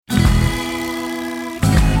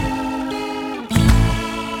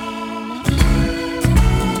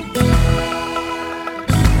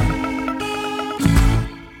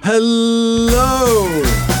Hello,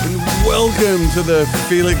 and welcome to the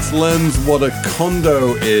Felix Learns What a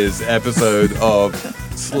Condo Is episode of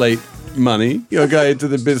Slate Money, your guide to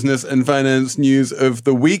the business and finance news of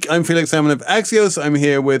the week. I'm Felix Salmon of Axios. I'm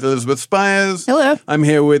here with Elizabeth Spires. Hello. I'm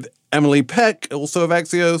here with Emily Peck, also of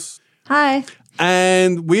Axios. Hi.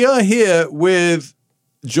 And we are here with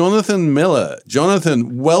Jonathan Miller.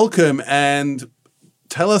 Jonathan, welcome, and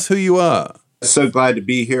tell us who you are. So glad to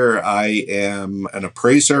be here. I am an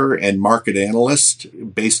appraiser and market analyst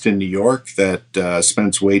based in New York that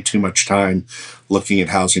spends way too much time looking at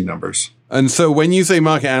housing numbers. And so when you say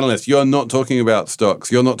market analyst, you're not talking about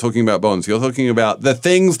stocks. You're not talking about bonds. You're talking about the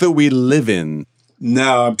things that we live in.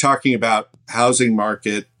 No, I'm talking about housing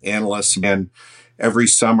market analysts. And every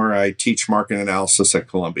summer I teach market analysis at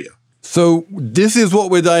Columbia. So this is what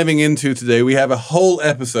we're diving into today. We have a whole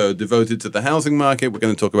episode devoted to the housing market. We're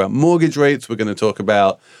going to talk about mortgage rates. We're going to talk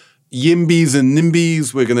about YIMBYs and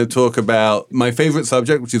NIMBYs. We're going to talk about my favorite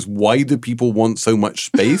subject, which is why do people want so much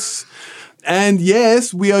space? And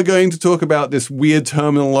yes, we are going to talk about this weird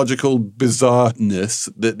terminological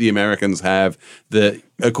bizarreness that the Americans have that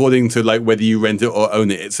according to like whether you rent it or own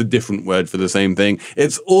it, it's a different word for the same thing.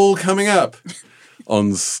 It's all coming up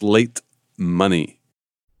on Slate Money.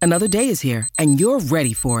 Another day is here, and you're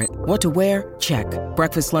ready for it. What to wear? Check.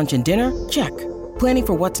 Breakfast, lunch, and dinner? Check. Planning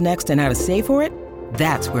for what's next and how to save for it?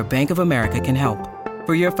 That's where Bank of America can help.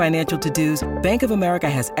 For your financial to-dos, Bank of America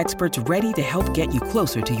has experts ready to help get you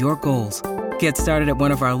closer to your goals. Get started at one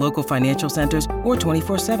of our local financial centers or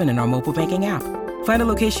 24/7 in our mobile banking app. Find a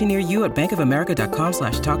location near you at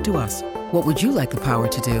bankofamerica.com/talktous. What would you like the power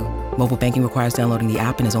to do? Mobile banking requires downloading the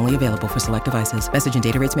app and is only available for select devices. Message and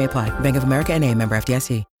data rates may apply. Bank of America N.A., member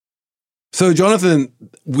FDIC. So, Jonathan,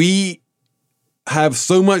 we have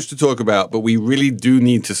so much to talk about, but we really do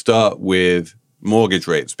need to start with mortgage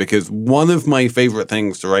rates because one of my favorite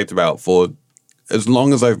things to write about for as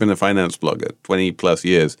long as I've been a finance blogger, 20 plus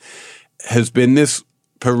years, has been this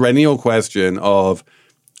perennial question of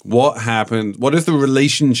what happened, what is the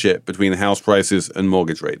relationship between house prices and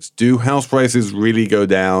mortgage rates? Do house prices really go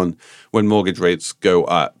down when mortgage rates go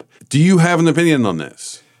up? Do you have an opinion on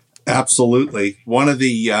this? Absolutely. One of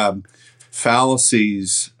the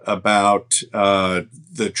fallacies about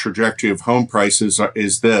the trajectory of home prices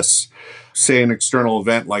is this. Say an external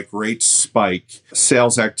event like rates spike,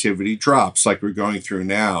 sales activity drops like we're going through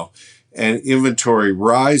now, and inventory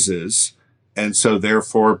rises, and so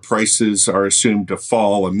therefore prices are assumed to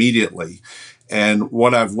fall immediately. And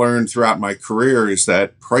what I've learned throughout my career is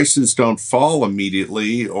that prices don't fall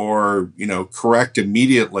immediately or, correct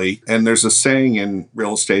immediately. And there's a saying in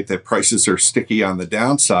real estate that prices are sticky on the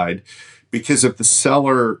downside. Because if the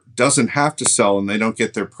seller doesn't have to sell and they don't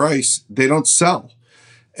get their price, they don't sell.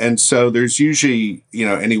 And so there's usually,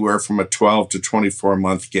 anywhere from a 12 to 24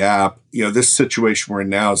 month gap. This situation we're in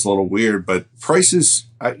now is a little weird, but prices,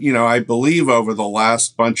 I believe over the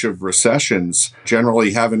last bunch of recessions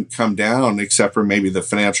generally haven't come down except for maybe the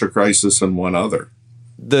financial crisis and one other.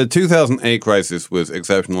 The 2008 crisis was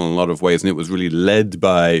exceptional in a lot of ways, and it was really led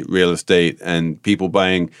by real estate and people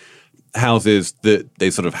buying houses that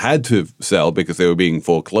they sort of had to sell because they were being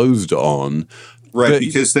foreclosed on. Right,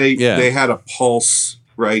 because they had a pulse,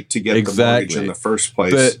 right, to get the mortgage in the first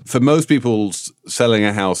place. But for most people, selling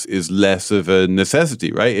a house is less of a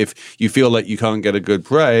necessity, right? If you feel like you can't get a good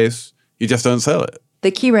price, you just don't sell it.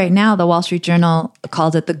 The key right now, the Wall Street Journal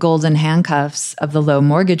called it the golden handcuffs of the low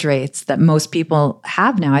mortgage rates that most people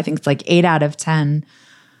have now. I think it's like 8 out of 10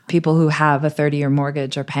 people who have a 30-year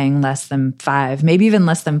mortgage are paying less than 5%, maybe even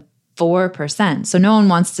less than 4%. So no one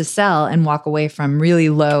wants to sell and walk away from a really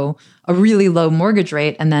low mortgage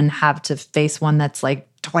rate and then have to face one that's like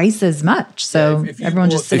twice as much. So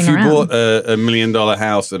everyone's just sitting around. If you bought a $1 million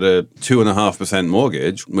house at a 2.5%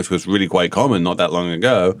 mortgage, which was really quite common not that long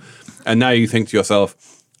ago, and now you think to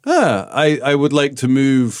yourself, I would like to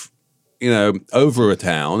move, over a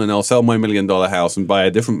town and I'll sell my $1 million house and buy a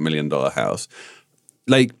different $1 million house.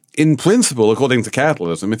 Like, in principle, according to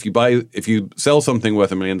capitalism, if you sell something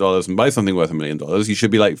worth $1 million and buy something worth $1 million, you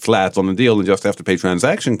should be like flat on the deal and just have to pay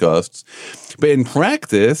transaction costs. But in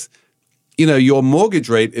practice, your mortgage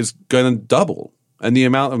rate is going to double, and the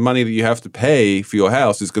amount of money that you have to pay for your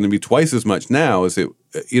house is going to be twice as much now as it,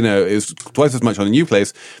 is twice as much on a new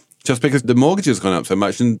place, just because the mortgage has gone up so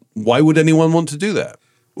much. And why would anyone want to do that?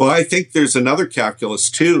 Well, I think there's another calculus,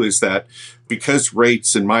 too, is that because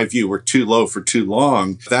rates, in my view, were too low for too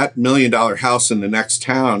long, that $1 million house in the next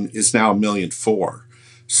town is now $1.4 million.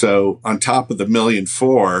 So on top of the $1.4 million,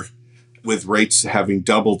 with rates having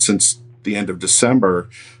doubled since the end of December,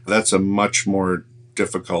 that's a much more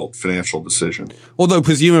difficult financial decision. Although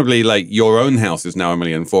presumably, like, your own house is now $1.4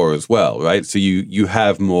 million as well, right? So you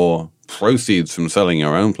have more proceeds from selling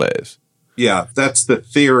your own place. Yeah, that's the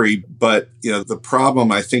theory. But, the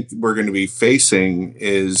problem I think we're going to be facing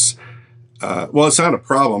is, it's not a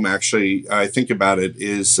problem, actually. I think about it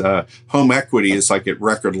is home equity is like at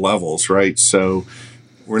record levels, right? So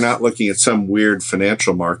we're not looking at some weird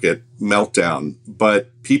financial market meltdown, but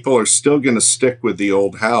people are still going to stick with the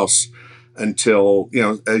old house until,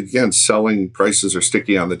 again, selling prices are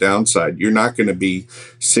sticky on the downside. You're not going to be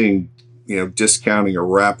seeing, discounting or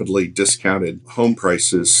rapidly discounted home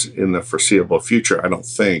prices in the foreseeable future, I don't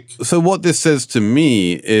think. So what this says to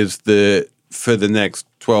me is that for the next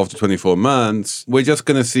 12 to 24 months, we're just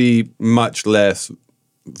going to see much less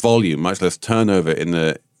volume, much less turnover in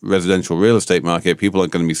the residential real estate market. People are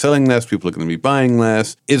going to be selling less. People are going to be buying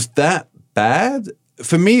less. Is that bad?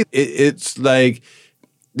 For me, it's like,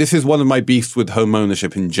 this is one of my beefs with home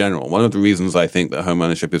ownership in general. One of the reasons I think that home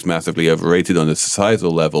ownership is massively overrated on a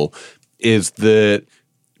societal level is that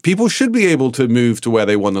people should be able to move to where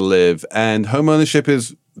they want to live. And home ownership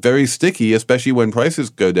is very sticky, especially when prices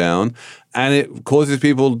go down. And it causes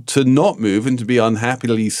people to not move and to be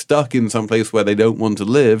unhappily stuck in some place where they don't want to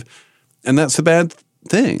live. And that's a bad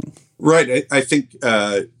thing. Right. I think,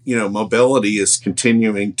 mobility is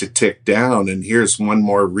continuing to tick down. And here's one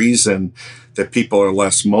more reason that people are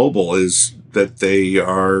less mobile is that they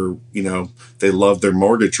are, they love their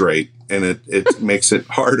mortgage rate, and it makes it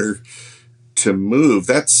harder to move.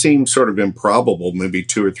 That seemed sort of improbable maybe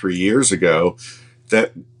 2 or 3 years ago,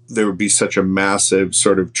 that there would be such a massive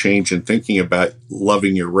sort of change in thinking about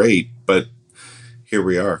loving your rate. But here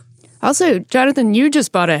we are. Also, Jonathan, you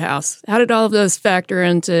just bought a house. How did all of those factor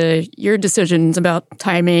into your decisions about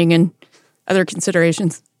timing and other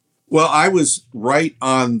considerations? Well, I was right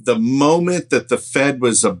on the moment that the Fed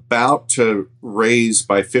was about to raise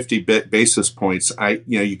by 50 basis points.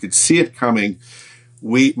 You could see it coming.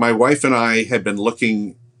 My wife and I had been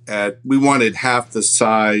looking at, we wanted half the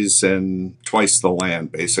size and twice the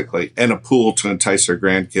land, basically, and a pool to entice our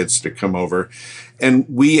grandkids to come over. And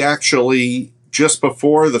we actually, just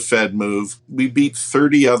before the Fed move, we beat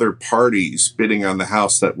 30 other parties bidding on the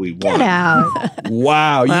house that we won. Get out.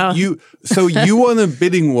 Wow. So you won a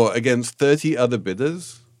bidding war against 30 other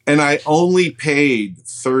bidders? And I only paid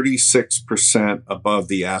 36% above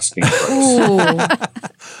the asking price.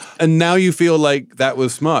 And now you feel like that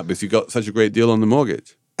was smart because you got such a great deal on the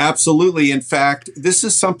mortgage. Absolutely. In fact, this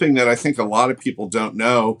is something that I think a lot of people don't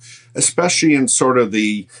know, especially in sort of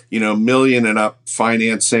the, million and up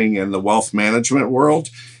financing and the wealth management world,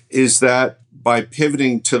 is that by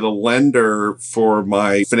pivoting to the lender for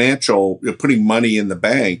my financial, putting money in the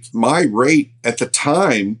bank, my rate at the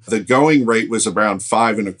time, the going rate was around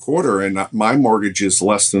 5.25%, and my mortgage is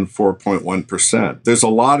less than 4.1%. There's a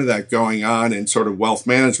lot of that going on in sort of wealth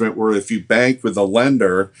management, where if you bank with a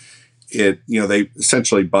lender, they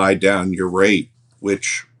essentially buy down your rate,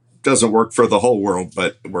 which doesn't work for the whole world,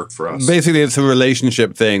 but it worked for us. Basically, it's a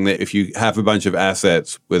relationship thing that if you have a bunch of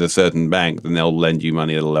assets with a certain bank, then they'll lend you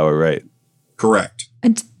money at a lower rate. Correct.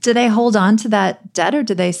 And do they hold on to that debt, or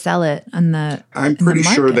do they sell it on the I'm pretty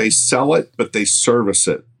sure they sell it, but they service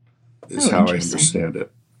it, is how I understand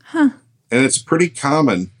it. Huh. And it's pretty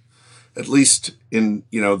common, at least in,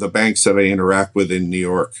 the banks that I interact with in New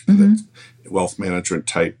York, the wealth management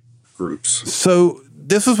type groups. So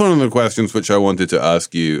this was one of the questions which I wanted to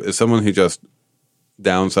ask you as someone who just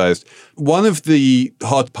downsized. One of the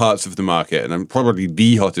hot parts of the market, and probably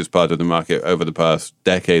the hottest part of the market over the past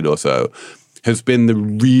decade or so, has been the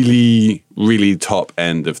really, really top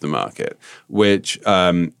end of the market, which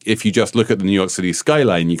if you just look at the New York City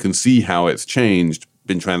skyline, you can see how it's changed,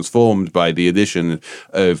 been transformed by the addition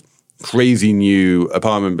of crazy new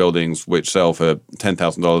apartment buildings which sell for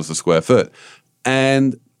 $10,000 a square foot.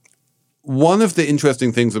 And one of the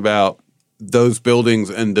interesting things about those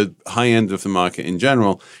buildings and the high end of the market in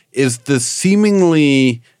general is the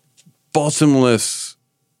seemingly bottomless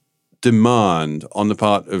demand on the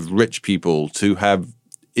part of rich people to have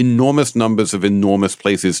enormous numbers of enormous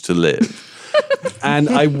places to live. And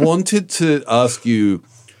I wanted to ask you,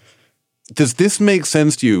 does this make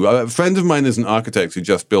sense to you? A friend of mine is an architect who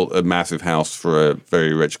just built a massive house for a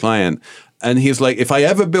very rich client. And he's like, if I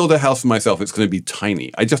ever build a house for myself, it's going to be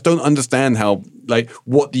tiny. I just don't understand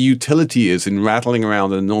what the utility is in rattling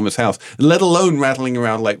around an enormous house, let alone rattling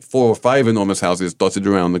around like 4 or 5 enormous houses dotted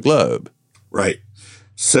around the globe. Right.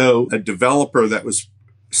 So a developer that was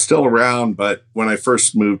still around, but when I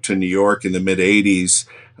first moved to New York in the mid-'80s,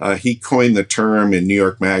 he coined the term in New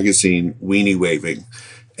York Magazine, weenie waving.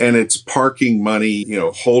 And it's parking money,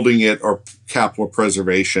 holding it or capital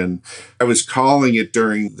preservation. I was calling it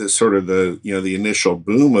during the sort of the initial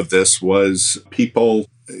boom of this was people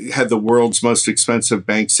had the world's most expensive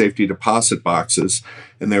bank safety deposit boxes,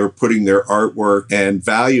 and they were putting their artwork and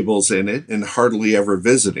valuables in it and hardly ever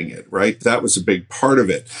visiting it, right? That was a big part of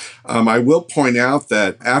it. I will point out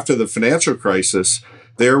that after the financial crisis,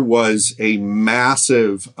 there was a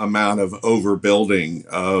massive amount of overbuilding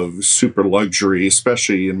of super luxury,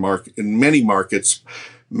 especially in many markets.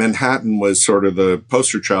 Manhattan was sort of the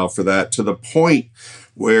poster child for that, to the point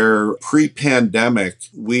where pre-pandemic,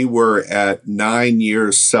 we were at 9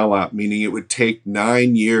 years sellout, meaning it would take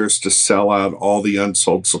 9 years to sell out all the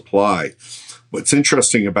unsold supply. What's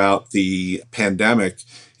interesting about the pandemic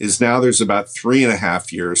is now there's about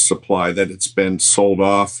 3.5 years supply that it's been sold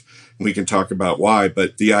off. We can talk about why,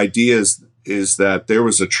 but the idea is that there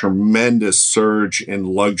was a tremendous surge in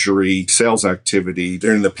luxury sales activity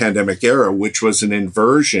during the pandemic era, which was an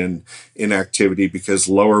inversion in activity because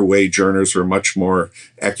lower wage earners were much more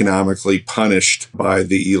economically punished by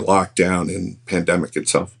the lockdown and pandemic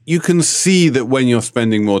itself. You can see that when you're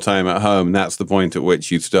spending more time at home, that's the point at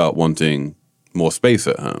which you start wanting more space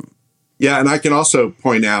at home. Yeah, and I can also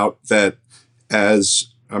point out that as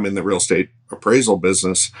I'm in the real estate appraisal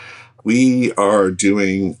business, we are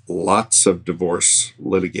doing lots of divorce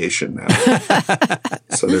litigation now.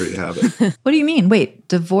 So there you have it. What do you mean? Wait,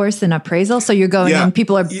 divorce and appraisal? So you're going and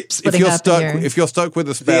people are splitting up? If you're stuck with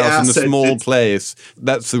a spouse in a small place,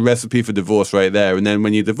 that's the recipe for divorce right there. And then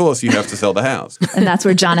when you divorce, you have to sell the house. And that's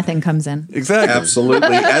where Jonathan comes in. Exactly.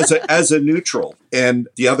 Absolutely. As a neutral. And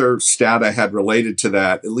the other stat I had related to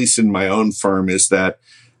that, at least in my own firm, is that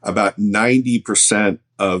about 90%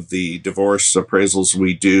 of the divorce appraisals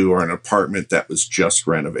we do are an apartment that was just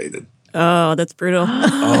renovated. Oh, that's brutal.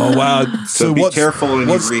 Oh, wow. So be careful when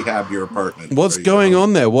you rehab your apartment. What's going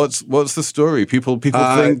on there? What's the story? People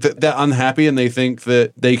think that they're unhappy and they think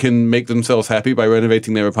that they can make themselves happy by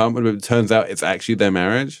renovating their apartment, but it turns out it's actually their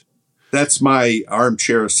marriage? That's my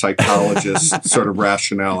armchair psychologist sort of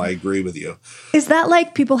rationale. I agree with you. Is that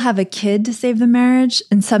like people have a kid to save the marriage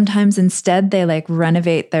and sometimes instead they like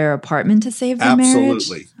renovate their apartment to save the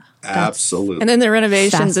marriage? Absolutely. And then the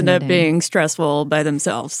renovations end up being stressful by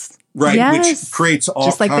themselves. Right, yes. which creates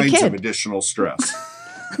all kinds of additional stress.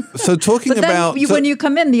 So talking about when you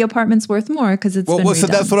come in, the apartment's worth more because it's been redone. So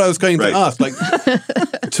that's what I was going to ask. Like,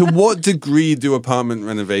 to what degree do apartment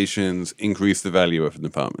renovations increase the value of an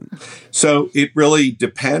apartment? So it really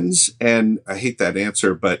depends, and I hate that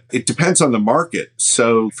answer, but it depends on the market.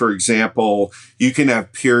 So, for example, you can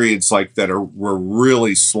have periods like that were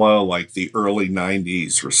really slow, like the early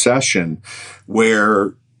 90s recession,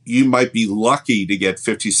 where you might be lucky to get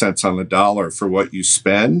 50 cents on the dollar for what you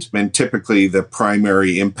spend. And typically the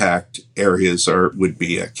primary impact areas would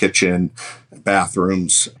be a kitchen,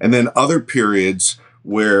 bathrooms, and then other periods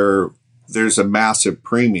where there's a massive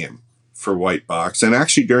premium for white box. And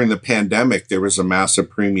actually during the pandemic, there was a massive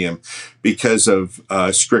premium because of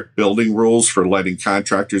strict building rules for letting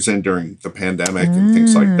contractors in during the pandemic and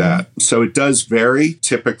things like that. So it does vary.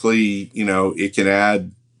 Typically, it can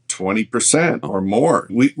add 20% or more.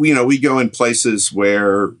 We go in places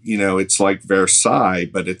where, it's like Versailles,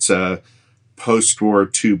 but it's a post-war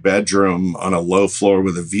 2-bedroom on a low floor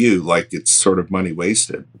with a view, like it's sort of money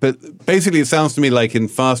wasted. But basically, it sounds to me like in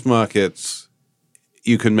fast markets,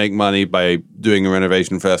 you can make money by doing a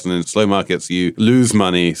renovation first, and in slow markets, you lose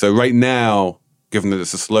money. So right now, given that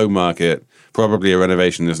it's a slow market, probably a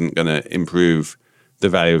renovation isn't going to improve the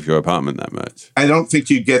value of your apartment that much. I don't think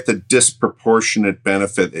you get the disproportionate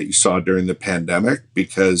benefit that you saw during the pandemic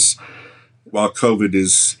because while COVID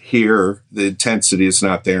is here, the intensity is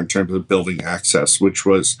not there in terms of building access, which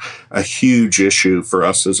was a huge issue for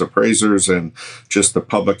us as appraisers and just the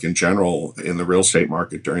public in general in the real estate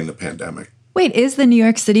market during the pandemic. Wait, is the New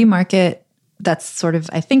York City market, that's sort of,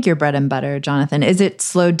 I think, your bread and butter, Jonathan, is it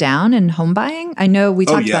slowed down in home buying? I know we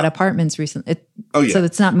talked about apartments recently. So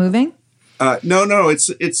it's not moving? No,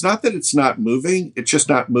 it's not that it's not moving. It's just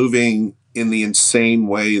not moving in the insane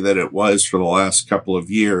way that it was for the last couple of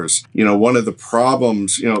years. One of the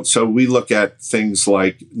problems, so we look at things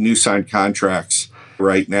like new signed contracts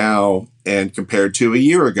right now and compared to a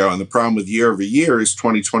year ago. And the problem with year over year is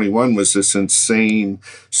 2021 was this insane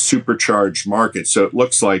supercharged market. So it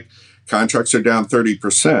looks like contracts are down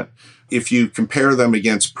 30%. If you compare them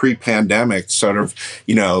against pre-pandemic, sort of,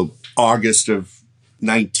 August of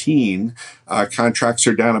 19, contracts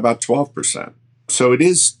are down about 12%. So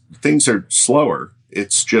things are slower.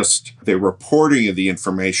 It's just the reporting of the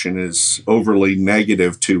information is overly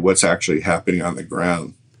negative to what's actually happening on the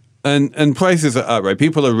ground. And prices are up, right?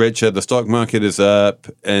 People are richer, the stock market is up,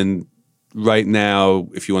 and right now,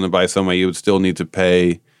 if you want to buy somewhere, you would still need to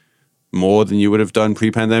pay more than you would have done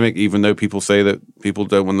pre-pandemic, even though people say that people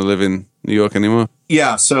don't want to live in New York anymore?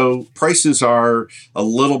 Yeah, so prices are a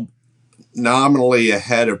little nominally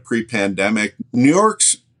ahead of pre-pandemic. New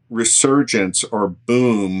York's resurgence or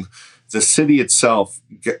boom, the city itself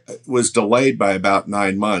was delayed by about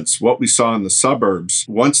 9 months. What we saw in the suburbs,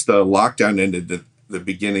 once the lockdown ended at the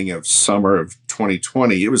beginning of summer of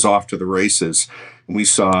 2020, it was off to the races. And we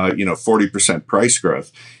saw, 40% price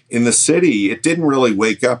growth. In the city, it didn't really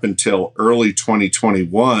wake up until early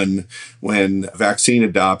 2021 when vaccine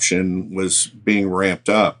adoption was being ramped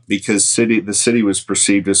up because the city was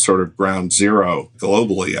perceived as sort of ground zero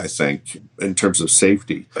globally, I think, in terms of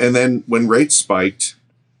safety. And then when rates spiked,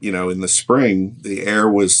 in the spring, the air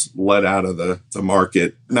was let out of the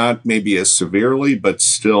market, not maybe as severely, but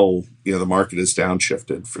still, the market is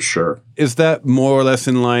downshifted for sure. Is that more or less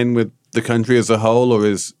in line with the country as a whole, or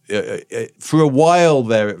is for a while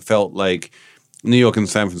there it felt like New York and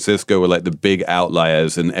San Francisco were like the big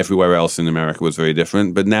outliers and everywhere else in America was very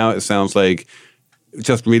different? But now it sounds like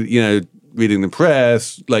just reading the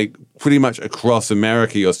press, like pretty much across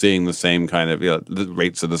America, you're seeing the same kind of, the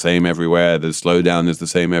rates are the same everywhere. The slowdown is the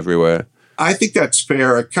same everywhere. I think that's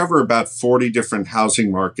fair. I cover about 40 different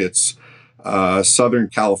housing markets, Southern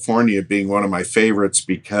California being one of my favorites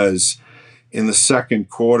because in the second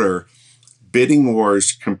quarter, bidding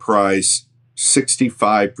wars comprised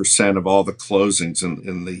 65% of all the closings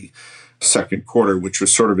in the second quarter, which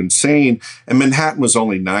was sort of insane. And Manhattan was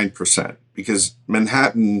only 9% because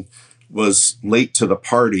Manhattan was late to the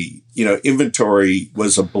party. Inventory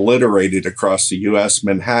was obliterated across the U.S.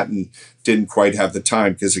 Manhattan didn't quite have the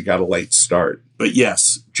time because it got a late start. But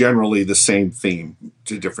yes, generally the same theme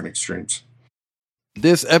to different extremes.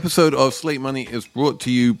 This episode of Slate Money is brought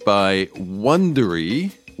to you by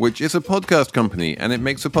Wondery, which is a podcast company, and it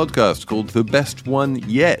makes a podcast called The Best One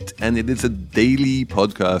Yet, and it is a daily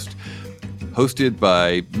podcast hosted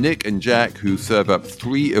by Nick and Jack, who serve up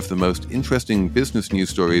 3 of the most interesting business news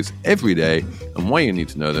stories every day, and why you need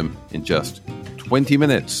to know them in just 20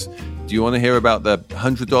 minutes. Do you want to hear about the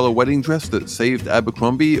 $100 wedding dress that saved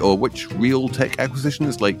Abercrombie, or which real tech acquisition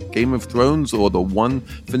is like Game of Thrones, or the one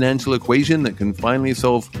financial equation that can finally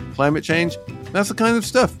solve climate change? That's the kind of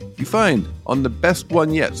stuff you find on The Best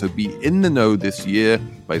One Yet. So be in the know this year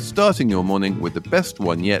by starting your morning with The Best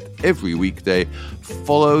One Yet every weekday.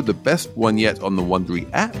 Follow The Best One Yet on the Wondery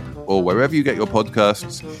app or wherever you get your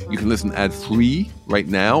podcasts. You can listen ad-free right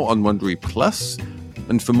now on Wondery Plus.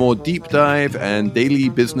 And for more deep dive and daily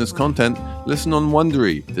business content, listen on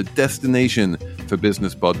Wondery, the destination for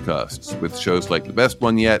business podcasts, with shows like The Best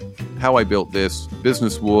One Yet, How I Built This,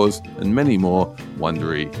 Business Wars, and many more.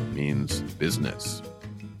 Wondery means business.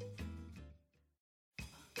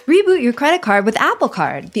 Reboot your credit card with Apple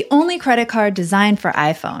Card, the only credit card designed for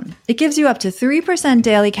iPhone. It gives you up to 3%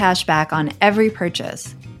 daily cash back on every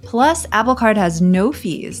purchase. Plus, Apple Card has no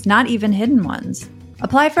fees, not even hidden ones.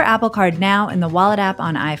 Apply for Apple Card now in the Wallet app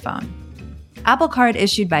on iPhone. Apple Card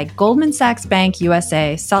issued by Goldman Sachs Bank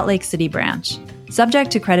USA, Salt Lake City branch. Subject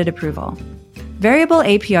to credit approval. Variable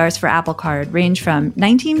APRs for Apple Card range from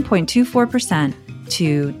 19.24%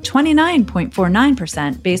 to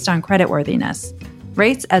 29.49% based on creditworthiness.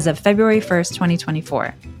 Rates as of February 1st,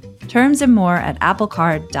 2024. Terms and more at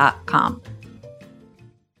applecard.com.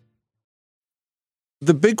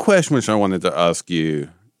 The big question which I wanted to ask you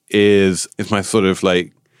is my sort of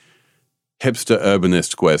like hipster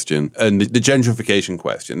urbanist question and the gentrification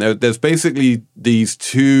question. There's basically these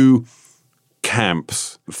two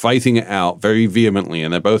camps fighting it out very vehemently,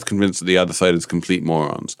 and they're both convinced that the other side is complete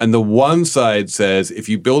morons. And the one side says if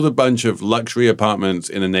you build a bunch of luxury apartments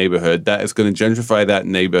in a neighborhood, that is going to gentrify that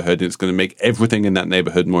neighborhood and it's going to make everything in that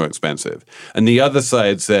neighborhood more expensive. And the other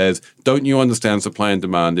side says, don't you understand supply and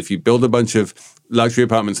demand? If you build a bunch of luxury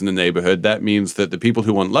apartments in the neighborhood, that means that the people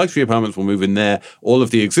who want luxury apartments will move in there. All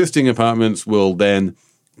of the existing apartments will then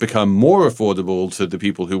become more affordable to the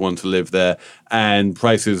people who want to live there, and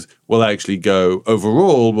prices will actually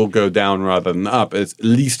will go down rather than up, at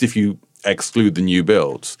least if you exclude the new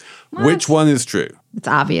builds. What? Which one is true? It's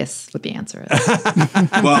obvious what the answer is.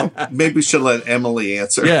 Well, maybe we should let Emily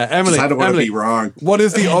answer. Yeah, Emily. I don't want to be wrong. What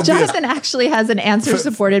is the obvious? Jonathan actually has an answer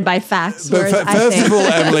supported by facts. First of all,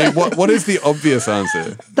 Emily, what is the obvious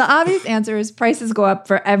answer? The obvious answer is prices go up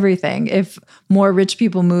for everything. If more rich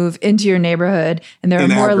people move into your neighborhood and there are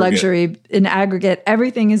more luxury in aggregate,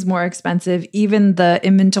 everything is more expensive. Even the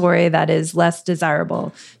inventory that is less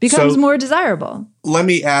desirable becomes more desirable. Let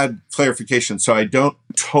me add clarification. So I don't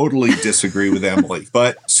totally disagree with Emily.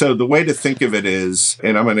 But so the way to think of it is,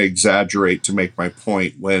 and I'm going to exaggerate to make my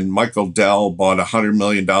point, when Michael Dell bought a $100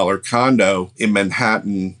 million condo in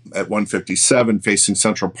Manhattan at 157 facing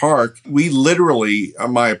Central Park, we literally,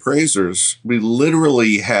 my appraisers, we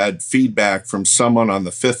literally had feedback from someone on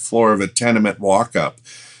the 5th floor of a tenement walk-up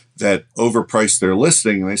that overpriced their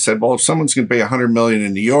listing. And they said, well, if someone's going to pay $100 million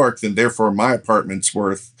in New York, then therefore my apartment's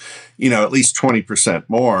worth, at least 20%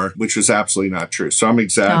 more, which was absolutely not true. So I'm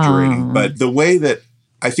exaggerating. But the way that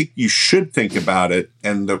I think you should think about it,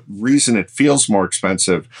 and the reason it feels more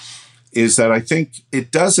expensive, is that I think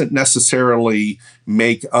it doesn't necessarily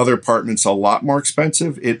make other apartments a lot more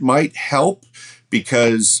expensive. It might help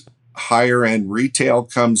because higher end retail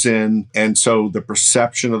comes in, and so the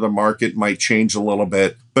perception of the market might change a little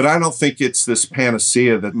bit. But I don't think it's this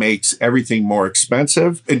panacea that makes everything more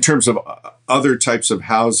expensive in terms of other types of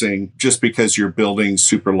housing, just because you're building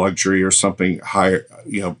super luxury or something higher,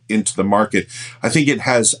 into the market. I think it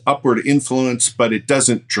has upward influence, but it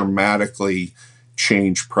doesn't dramatically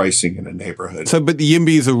change pricing in a neighborhood. So, but the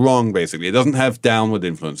YIMBYs are wrong, basically. It doesn't have downward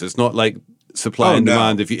influence. It's not like supply and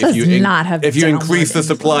demand. If you increase the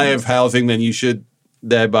supply of housing, then you should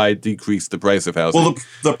thereby decrease the price of housing. Well,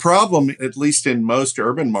 the problem, at least in most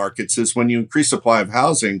urban markets, is when you increase supply of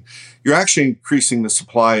housing, you're actually increasing the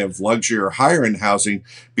supply of luxury or higher end housing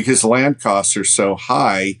because land costs are so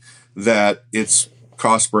high that it's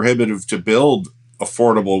cost prohibitive to build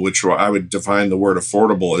affordable, which I would define the word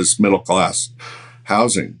affordable as middle class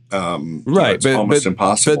housing. Right. It's almost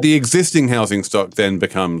impossible. But the existing housing stock then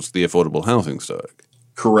becomes the affordable housing stock.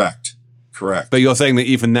 Correct. But you're saying that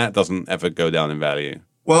even that doesn't ever go down in value.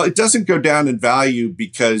 Well, it doesn't go down in value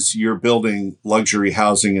because you're building luxury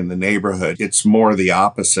housing in the neighborhood. It's more the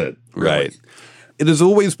opposite. Really. Right. It has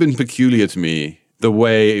always been peculiar to me the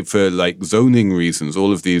way, for like zoning reasons,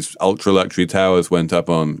 all of these ultra luxury towers went up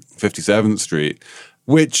on 57th Street,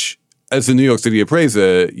 which, as a New York City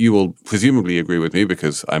appraiser, you will presumably agree with me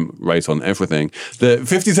because I'm right on everything. The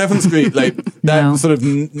 57th Street, that sort of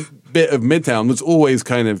bit of Midtown was always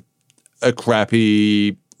kind of a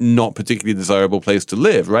crappy, not particularly desirable place to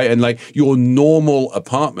live, right? And your normal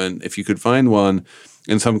apartment, if you could find one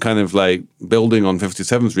in some kind of building on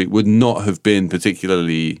 57th Street, would not have been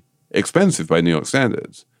particularly expensive by New York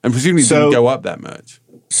standards. And presumably didn't go up that much.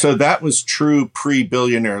 So that was true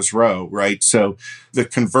pre-Billionaires Row, right? So the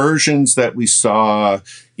conversions that we saw,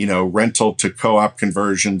 rental to co-op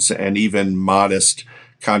conversions and even modest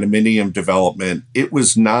condominium development, it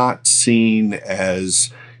was not seen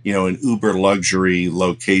as an uber luxury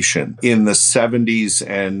location. In the 70s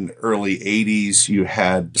and early 80s, you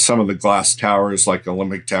had some of the glass towers like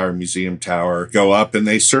Olympic Tower, Museum Tower go up, and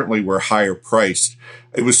they certainly were higher priced.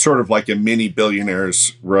 It was sort of like a mini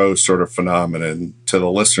Billionaires Row sort of phenomenon. To the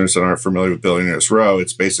listeners that aren't familiar with Billionaires Row,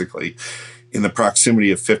 it's basically in the proximity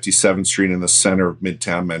of 57th Street in the center of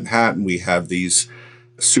Midtown Manhattan, we have these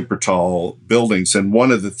super tall buildings. And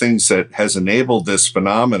one of the things that has enabled this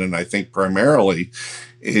phenomenon, I think primarily,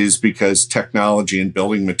 is because technology and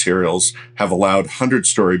building materials have allowed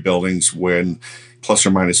 100-story buildings when plus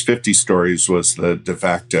or minus 50 stories was the de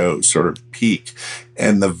facto sort of peak.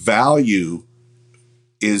 And the value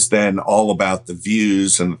is then all about the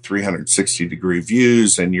views and the 360-degree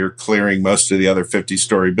views, and you're clearing most of the other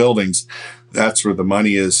 50-story buildings. That's where the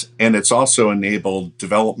money is. And it's also enabled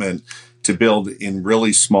development to build in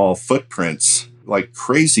really small footprints, like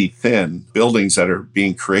crazy thin buildings that are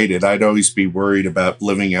being created. I'd always be worried about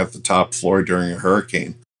living at the top floor during a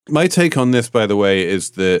hurricane. My take on this, by the way,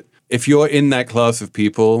 is that if you're in that class of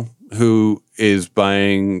people who is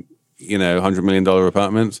buying, $100 million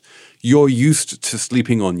apartments, you're used to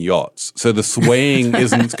sleeping on yachts. So the swaying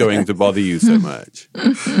isn't going to bother you so much.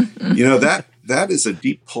 That is a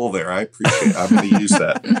deep pull there. I appreciate it. I'm going to use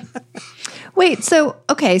that. Wait, so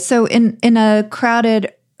in a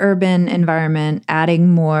crowded urban environment, adding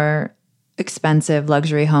more expensive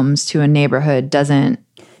luxury homes to a neighborhood doesn't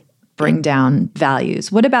bring down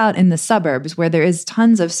values. What about in the suburbs where there is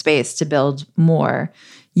tons of space to build more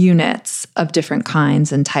units of different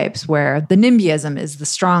kinds and types, where the NIMBYism is the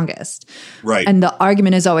strongest? Right. And the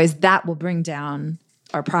argument is always that will bring down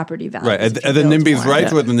our property values. Right. Are the NIMBYs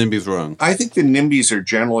right or are the NIMBYs wrong? I think the NIMBYs are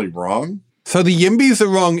generally wrong. So the YIMBYs are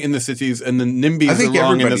wrong in the cities and the NIMBYs are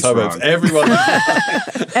wrong in the suburbs.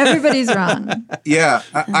 Everybody's wrong. Yeah.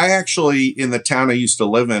 I actually, in the town I used to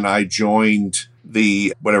live in, I joined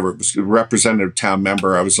the representative town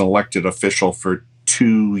member. I was an elected official for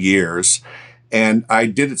 2 years. And I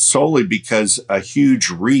did it solely because a huge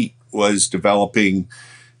REIT was developing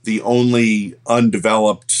the only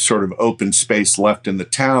undeveloped sort of open space left in the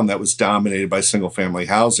town that was dominated by single family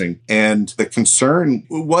housing. And the concern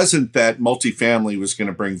wasn't that multifamily was going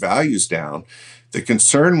to bring values down. The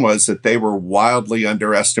concern was that they were wildly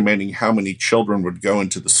underestimating how many children would go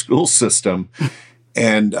into the school system.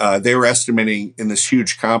 And they were estimating in this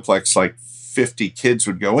huge complex, like 50 kids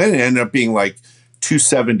would go in, and it ended up being like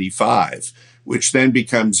 275. Which then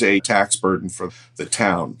becomes a tax burden for the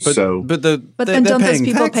town. But then don't those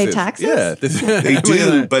people pay taxes? Yeah, they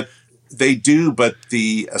do. But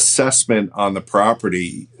the assessment on the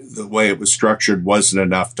property, the way it was structured, wasn't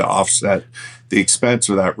enough to offset the expense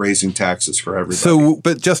without raising taxes for everybody. So,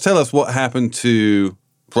 but just tell us what happened to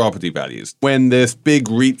property values when this big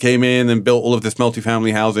REIT came in and built all of this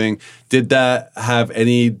multifamily housing. Did that have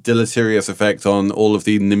any deleterious effect on all of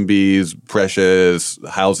the NIMBYs, precious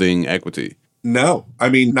housing equity? No, I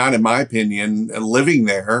mean, not in my opinion. Living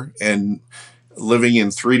there and living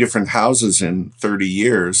in 3 different houses in 30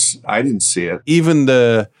 years, I didn't see it. Even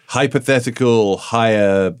the hypothetical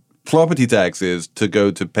higher property taxes to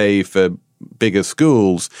go to pay for bigger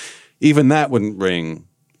schools, even that wouldn't bring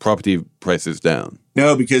property prices down.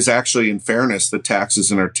 No, because actually, in fairness, the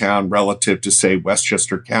taxes in our town relative to, say,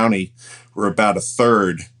 Westchester County were about a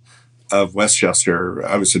third of Westchester.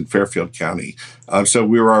 I was in Fairfield County. So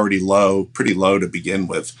we were already pretty low to begin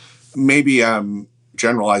with. Maybe I'm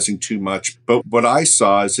generalizing too much, but what I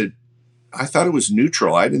saw is I thought it was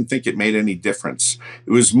neutral. I didn't think it made any difference.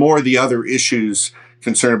 It was more the other issues,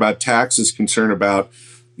 concern about taxes, concern about,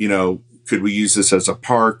 could we use this as a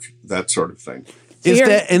park, that sort of thing. Is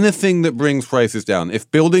there anything that brings prices down?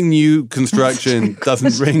 If building new construction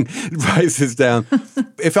doesn't bring prices down,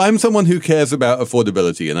 if I'm someone who cares about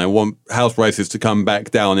affordability and I want house prices to come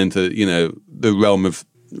back down into, the realm of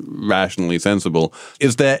rationally sensible,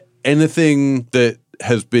 is there anything that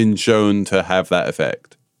has been shown to have that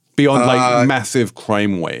effect beyond massive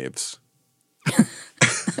crime waves?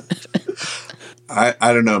 I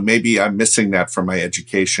don't know. Maybe I'm missing that from my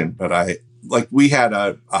education, but we had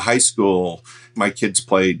a high school. My kids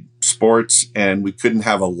played sports and we couldn't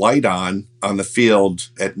have a light on the field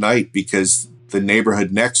at night because the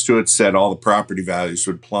neighborhood next to it said all the property values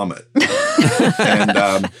would plummet.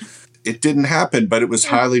 And it didn't happen, but it was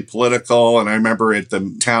highly political. And I remember at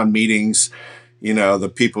the town meetings,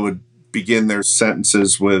 the people would begin their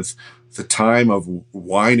sentences with, "The time of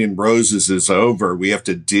wine and roses is over. We have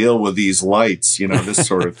to deal with these lights," this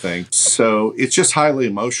sort of thing. So it's just highly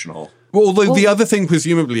emotional. Well, the other thing,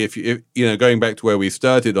 presumably, if going back to where we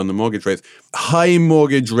started on the mortgage rates, high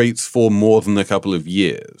mortgage rates for more than a couple of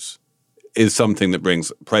years is something that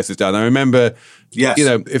brings prices down. I remember, yes.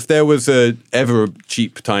 If there was ever a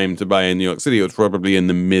cheap time to buy in New York City, it was probably in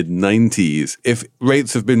the mid-90s. If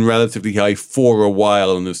rates have been relatively high for a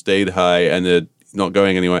while and have stayed high and are not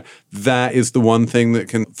going anywhere, that is the one thing that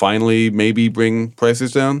can finally maybe bring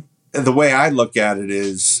prices down? And the way I look at it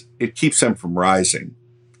is it keeps them from rising.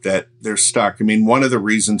 That they're stuck. I mean, one of the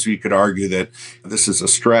reasons you could argue that this is a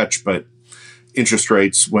stretch, but interest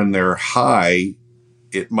rates, when they're high,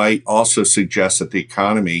 it might also suggest that the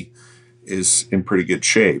economy is in pretty good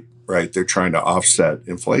shape, right? They're trying to offset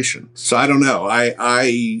inflation. So I don't know.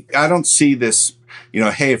 I don't see this,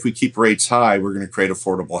 hey, if we keep rates high, we're going to create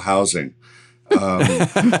affordable housing.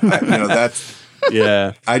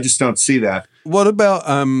 Yeah. I just don't see that. What about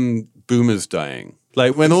boomers dying?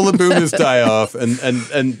 Like when all the boomers die off, and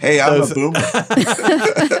hey, I'm a boomer,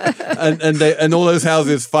 and all those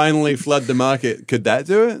houses finally flood the market. Could that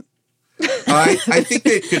do it? I think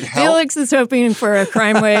it could help. Felix is hoping for a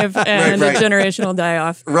crime wave and a generational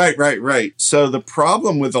die-off. Right. So the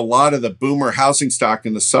problem with a lot of the boomer housing stock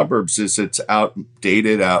in the suburbs is it's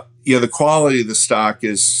outdated. The quality of the stock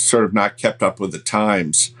is sort of not kept up with the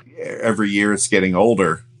times. Every year it's getting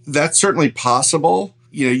older. That's certainly possible.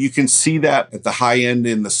 You can see that at the high end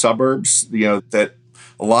in the suburbs, that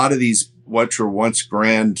a lot of these what were once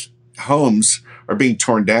grand homes are being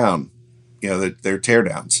torn down. They're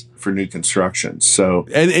teardowns for new construction. So,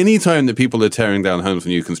 and any time that people are tearing down homes for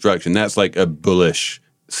new construction, that's like a bullish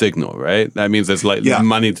signal, right? That means there's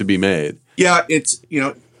money to be made. Yeah, it's,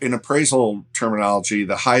 in appraisal terminology,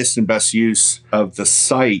 the highest and best use of the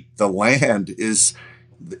site, the land is,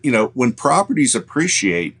 when properties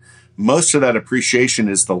appreciate, most of that appreciation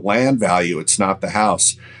is the land value. It's not the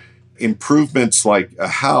house. Improvements like a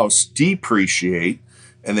house depreciate,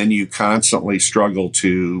 and then you constantly struggle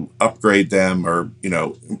to upgrade them or,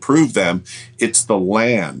 improve them. It's the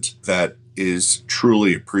land that is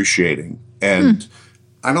truly appreciating. And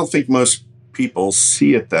I don't think most people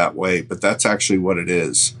see it that way, but that's actually what it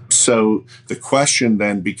is. So the question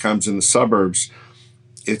then becomes in the suburbs,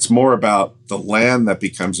 it's more about the land that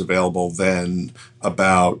becomes available than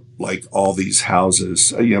about like all these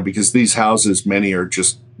houses, because these houses, many are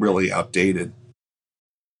just really outdated.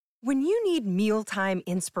 When you need mealtime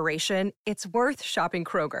inspiration, it's worth shopping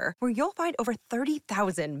Kroger, where you'll find over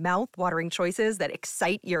 30,000 mouth-watering choices that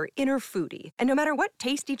excite your inner foodie. And no matter what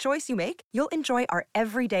tasty choice you make, you'll enjoy our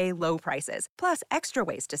everyday low prices, plus extra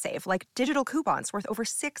ways to save, like digital coupons worth over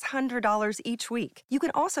 $600 each week. You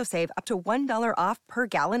can also save up to $1 off per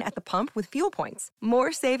gallon at the pump with fuel points.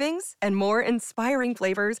 More savings and more inspiring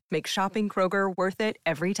flavors make shopping Kroger worth it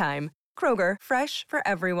every time. Kroger, fresh for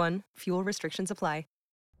everyone. Fuel restrictions apply.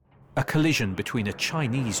 A collision between a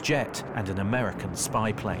Chinese jet and an American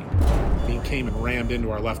spy plane. He came and rammed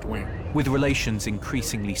into our left wing. With relations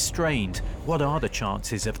increasingly strained, what are the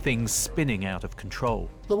chances of things spinning out of control?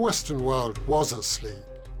 The Western world was asleep.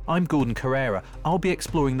 I'm Gordon Carrera. I'll be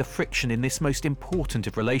exploring the friction in this most important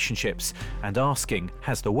of relationships and asking,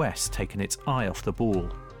 has the West taken its eye off the ball?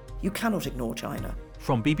 You cannot ignore China.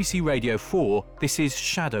 From BBC Radio 4, this is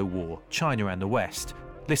Shadow War, China and the West.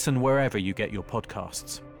 Listen wherever you get your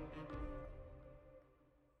podcasts.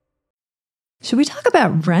 Should we talk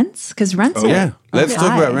about rents? Because rents are let's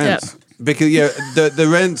talk about rents. Yeah. Because the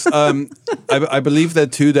rents, I believe they're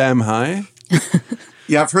too damn high.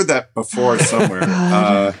 Yeah, I've heard that before somewhere.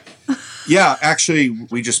 Actually,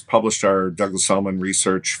 we just published our Douglas Elliman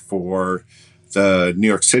research for the New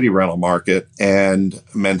York City rental market, and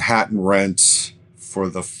Manhattan rents for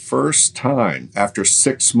the first time after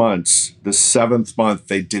 6 months, the 7th month,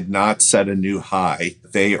 they did not set a new high.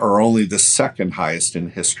 They are only the second highest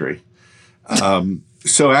in history.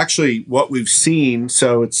 So actually what we've seen,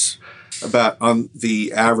 so it's about on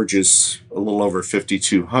the average is a little over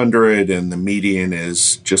 5,200 and the median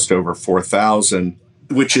is just over 4,000,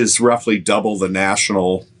 which is roughly double the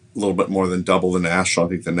national, a little bit more than double the national. I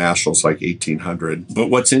think the national is like 1,800. But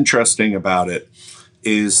what's interesting about it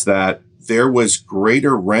is that there was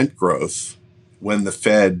greater rent growth when the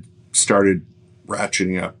Fed started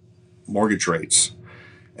ratcheting up mortgage rates.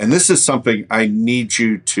 And this is something I need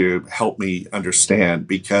you to help me understand,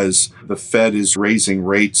 because the Fed is raising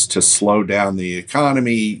rates to slow down the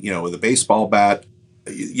economy, with a baseball bat.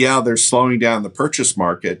 Yeah, they're slowing down the purchase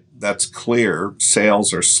market. That's clear.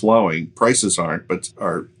 Sales are slowing. Prices aren't, but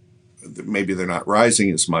maybe they're not rising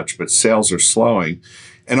as much, but sales are slowing.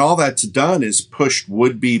 And all that's done is pushed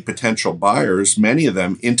would-be potential buyers, many of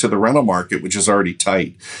them, into the rental market, which is already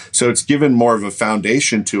tight. So it's given more of a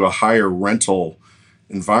foundation to a higher rental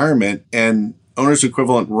environment, and owner's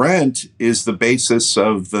equivalent rent is the basis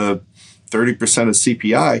of the 30% of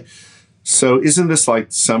CPI. So isn't this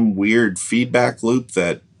like some weird feedback loop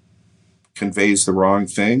that conveys the wrong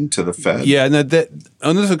thing to the Fed? Yeah, no,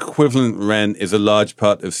 owner's equivalent rent is a large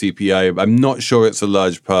part of CPI. I'm not sure it's a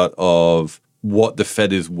large part of what the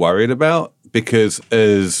Fed is worried about, because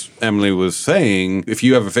as Emily was saying, if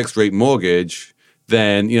you have a fixed rate mortgage,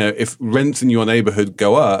 then, if rents in your neighborhood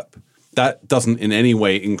go up, that doesn't in any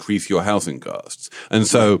way increase your housing costs. And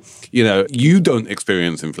so, you don't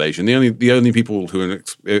experience inflation. The only people who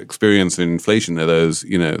experience inflation are those,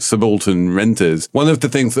 subaltern renters. One of the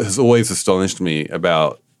things that has always astonished me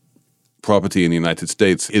about property in the United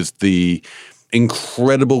States is the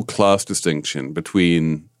incredible class distinction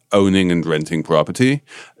between owning and renting property,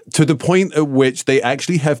 to the point at which they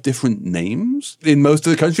actually have different names in most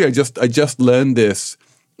of the country. I just learned this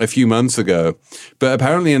a few months ago, but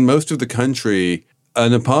apparently in most of the country,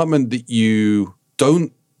 an apartment that you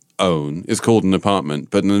don't own is called an apartment,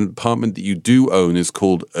 but an apartment that you do own is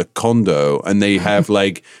called a condo, and they have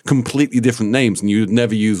like completely different names, and you would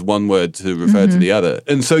never use one word to refer to the other.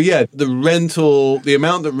 And so, the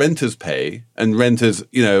amount that renters pay, and renters,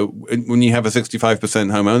 when you have a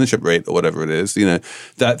 65% home ownership rate or whatever it is, that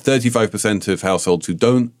 35% of households who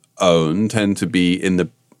don't own tend to be in the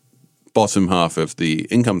bottom half of the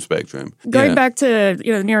income spectrum. Going back to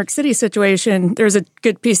the New York City situation, there's a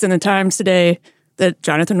good piece in the Times today that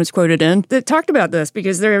Jonathan was quoted in that talked about this,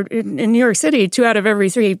 because they're in New York City, 2 out of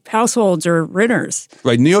every 3 households are renters.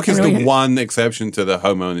 Right. New York is the one exception to the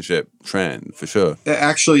home ownership trend, for sure.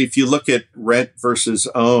 Actually, if you look at rent versus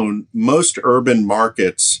own, most urban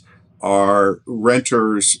markets are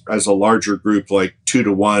renters as a larger group, like 2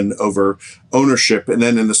 to 1 over ownership. And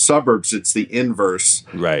then in the suburbs, it's the inverse.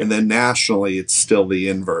 Right. And then nationally, it's still the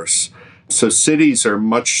inverse. So cities are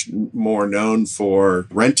much more known for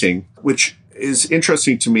renting, which is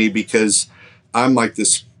interesting to me because I'm like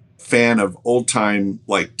this fan of old time,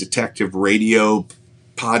 like detective radio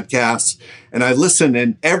podcasts. And I listen,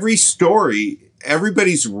 and every story,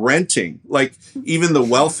 everybody's renting, like even the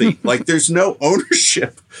wealthy, like there's no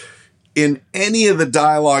ownership in any of the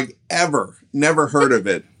dialogue ever. Never heard of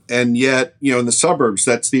it. And yet, in the suburbs,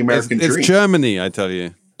 that's the American dream. It's Germany, I tell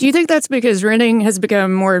you. Do you think that's because renting has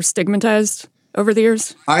become more stigmatized over the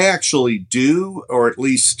years? I actually do, or at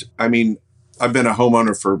least, I've been a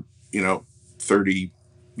homeowner for, 30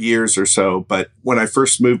 years or so. But when I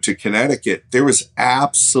first moved to Connecticut, there was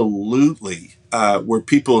absolutely where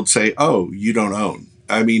people would say, oh, you don't own.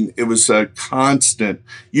 It was a constant,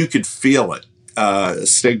 you could feel it,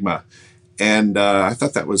 stigma. And I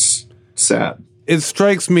thought that was sad. It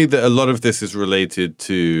strikes me that a lot of this is related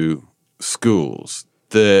to schools.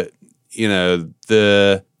 The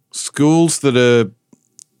schools that are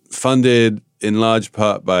funded in large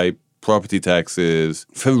part by property taxes,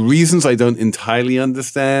 for reasons I don't entirely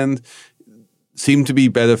understand, seem to be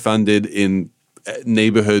better funded in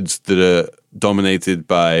neighborhoods that are dominated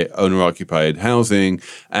by owner-occupied housing.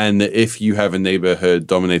 And if you have a neighborhood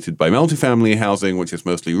dominated by multifamily housing, which is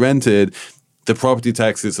mostly rented, the property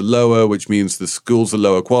taxes are lower, which means the schools are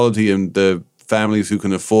lower quality, and the families who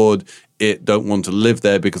can afford it don't want to live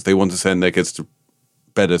there because they want to send their kids to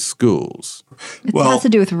better schools. It has to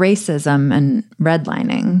do with racism and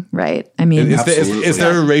redlining, right? Is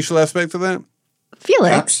there a racial aspect to that?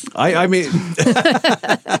 Felix.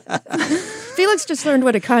 Felix just learned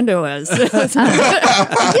what a condo is. The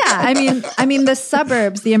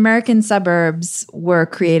suburbs, the American suburbs were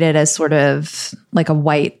created as sort of like a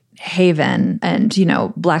white haven, and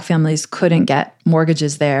Black families couldn't get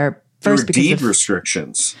mortgages there. First, because deed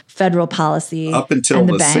restrictions, federal policy, up until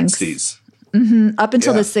the 60s. Up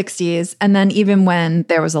until the 60s, and then even when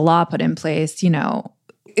there was a law put in place,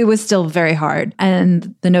 it was still very hard,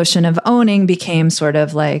 and the notion of owning became sort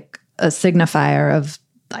of like a signifier of,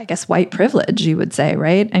 I guess, white privilege, you would say,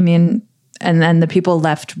 right? And then the people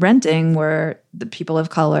left renting were the people of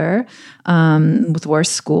color with worse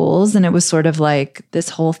schools. And it was sort of like this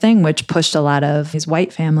whole thing, which pushed a lot of these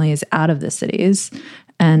white families out of the cities.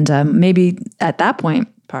 And maybe at that point,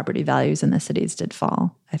 property values in the cities did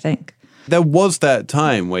fall, I think. There was that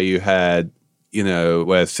time where you had,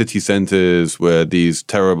 where city centers were these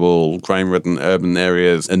terrible crime-ridden urban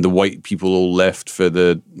areas, and the white people all left for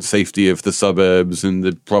the safety of the suburbs, and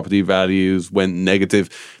the property values went negative.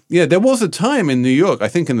 Yeah, there was a time in New York, I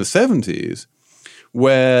think in the 70s,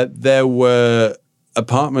 where there were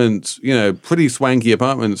apartments, pretty swanky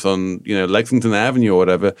apartments on, Lexington Avenue or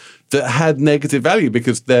whatever, that had negative value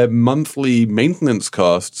because their monthly maintenance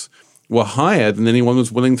costs were higher than anyone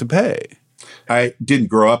was willing to pay. I didn't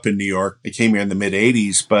grow up in New York. I came here in the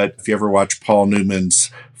mid-'80s, but if you ever watch Paul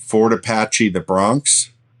Newman's Fort Apache, the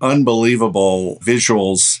Bronx, unbelievable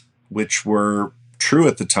visuals, which were true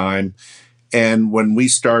at the time. And when we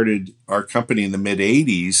started our company in the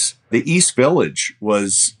mid-'80s, the East Village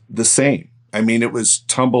was the same. It was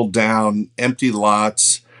tumbled down, empty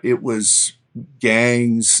lots. It was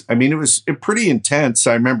gangs. It was pretty intense.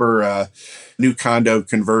 I remember a new condo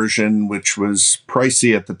conversion, which was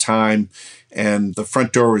pricey at the time. And the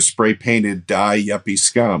front door was spray painted "Die Yuppie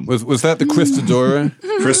Scum." Was that the Christadora?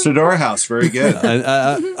 Christadora House, very good.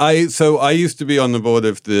 I used to be on the board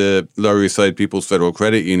of the Lower East Side People's Federal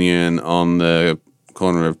Credit Union on the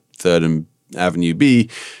corner of 3rd and Avenue B.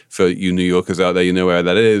 For you New Yorkers out there, you know where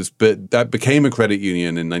that is. But that became a credit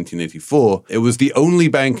union in 1984. It was the only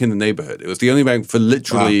bank in the neighborhood. It was the only bank for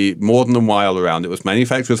literally more than a mile around. It was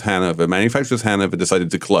Manufacturers Hanover. Manufacturers Hanover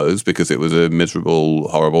decided to close because it was a miserable,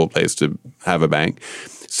 horrible place to have a bank.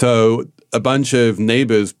 So a bunch of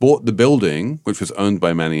neighbors bought the building, which was owned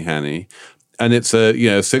by Manny Hanny. And it's a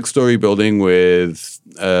 6-story building with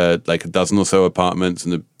like a dozen or so apartments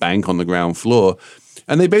and a bank on the ground floor.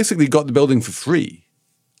 And they basically got the building for free.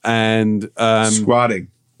 And squatting.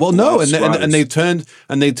 Well, no, and they turned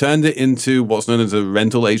it into what's known as a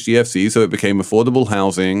rental HDFC, so it became affordable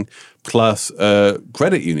housing plus a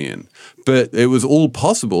credit union. But it was all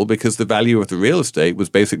possible because the value of the real estate was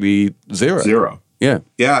basically zero. Yeah.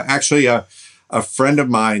 Yeah, actually, a friend of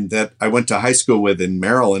mine that I went to high school with in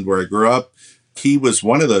Maryland, where I grew up, he was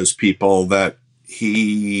one of those people that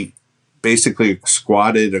he basically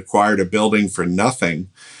acquired a building for nothing,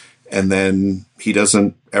 and then he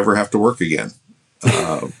doesn't ever have to work again.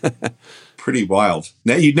 Pretty wild.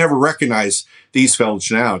 Now, you'd never recognize the East Village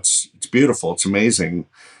now. It's beautiful. It's amazing.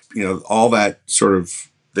 All that sort of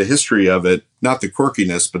the history of it, not the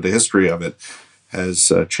quirkiness, but the history of it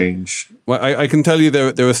has changed. Well, I can tell you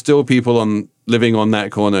there are still people living on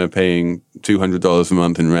that corner paying $200 a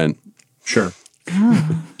month in rent. Sure.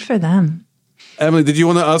 Oh, good for them. Emily, did you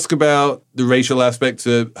want to ask about the racial aspect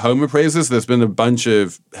to home appraisers? There's been a bunch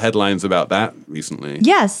of headlines about that recently.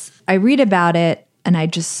 Yes, I read about it, and I'm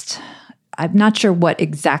not sure what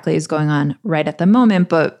exactly is going on right at the moment,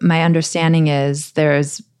 but my understanding is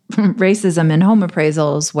there's racism in home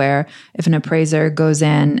appraisals where if an appraiser goes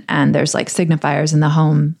in and there's like signifiers in the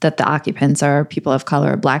home that the occupants are people of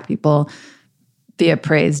color or Black people, the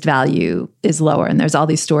appraised value is lower. And there's all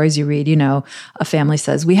these stories you read, a family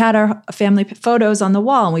says, we had our family photos on the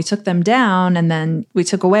wall and we took them down and then we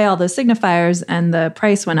took away all the signifiers and the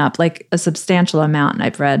price went up like a substantial amount. And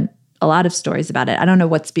I've read a lot of stories about it. I don't know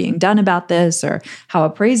what's being done about this or how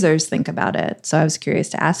appraisers think about it. So I was curious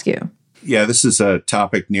to ask you. Yeah, this is a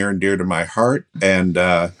topic near and dear to my heart. And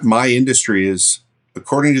my industry is,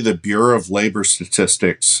 according to the Bureau of Labor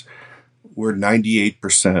Statistics, we're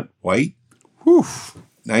 98% white. Whew.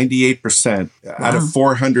 98% out of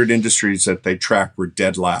 400 industries that they track were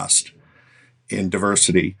dead last in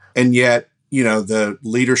diversity. And yet, the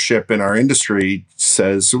leadership in our industry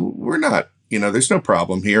says we're not, there's no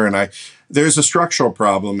problem here. And there's a structural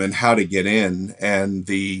problem in how to get in. And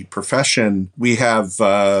the profession, we have,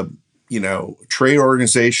 trade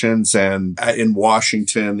organizations and in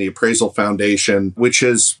Washington, the Appraisal Foundation, which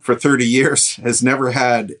is for 30 years has never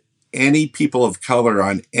had any people of color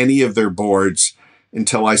on any of their boards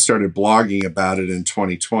until I started blogging about it in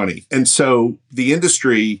 2020. And so the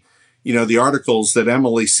industry, the articles that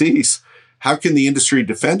Emily sees, how can the industry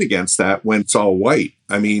defend against that when it's all white?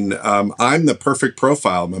 I mean, I'm the perfect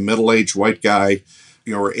profile. I'm a middle-aged white guy.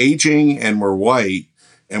 We're aging and we're white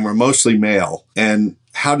and we're mostly male. And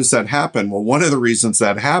how does that happen? Well, one of the reasons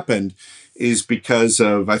that happened is because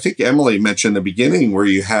of, I think Emily mentioned in the beginning, where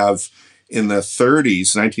you have in the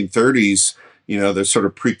 1930s, the sort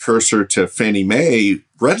of precursor to Fannie Mae,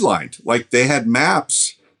 redlined. Like they had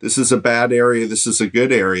maps. This is a bad area. This is a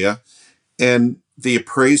good area. And the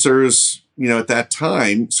appraisers, at that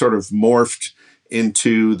time sort of morphed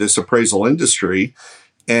into this appraisal industry.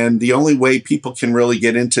 And the only way people can really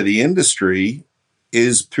get into the industry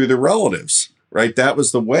is through their relatives, right? That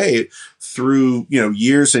was the way through,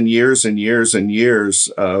 years and years and years and years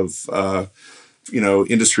of,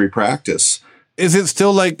 industry practice. Is it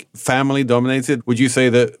still like family dominated? Would you say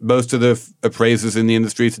that most of the appraisers in the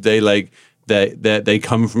industry today, like they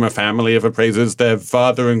come from a family of appraisers? Their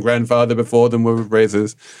father and grandfather before them were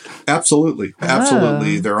appraisers? Absolutely.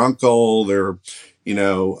 Absolutely. Their uncle,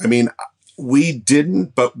 we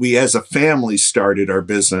didn't, but we as a family started our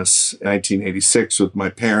business in 1986 with my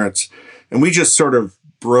parents. And we just sort of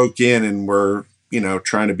broke in and were,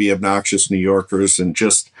 trying to be obnoxious New Yorkers and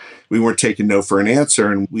we weren't taking no for an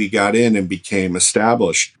answer. And we got in and became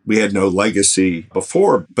established. We had no legacy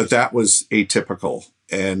before, but that was atypical.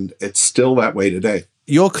 And it's still that way today.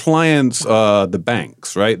 Your clients are the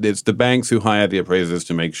banks, right? It's the banks who hire the appraisers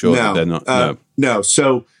to make sure that they're not. No.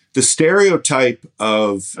 So the stereotype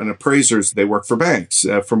of an appraiser is they work for banks,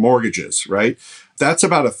 for mortgages, right? That's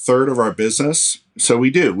about a third of our business. So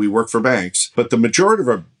we work for banks. But the majority of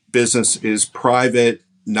our business is private,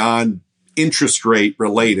 non-interest rate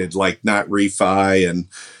related, like not refi and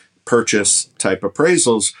purchase type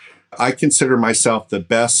appraisals. I consider myself the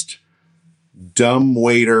best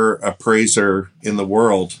dumbwaiter appraiser in the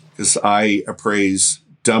world because I appraise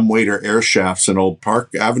dumbwaiter air shafts in old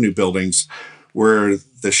Park Avenue buildings where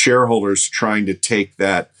the shareholders trying to take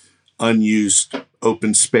that unused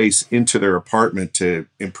open space into their apartment to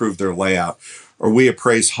improve their layout. Or we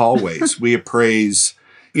appraise hallways. we appraise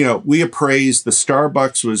the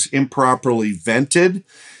Starbucks was improperly vented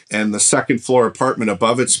and the second floor apartment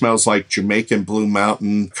above it smells like Jamaican Blue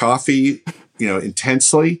Mountain coffee,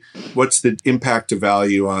 intensely. What's the impact to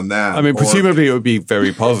value on that? I mean, presumably it would be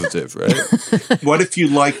very positive, right? What if you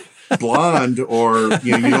like blonde or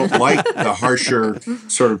you don't like the harsher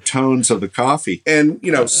sort of tones of the coffee? And,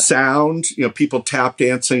 sound, people tap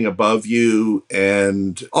dancing above you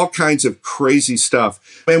and all kinds of crazy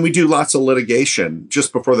stuff. And we do lots of litigation.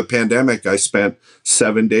 Just before the pandemic, I spent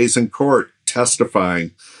 7 days in court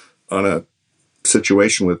testifying on a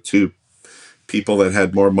situation with two people that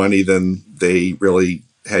had more money than they really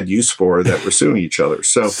had use for that were suing each other.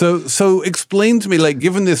 So explain to me, like,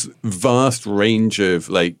 given this vast range of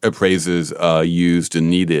like appraisers are used and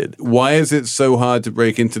needed, why is it so hard to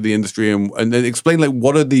break into the industry? And then explain, like,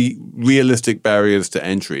 what are the realistic barriers to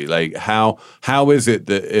entry? Like, how is it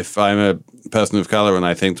that if I'm a person of color and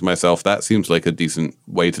I think to myself, that seems like a decent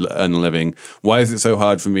way to earn a living, why is it so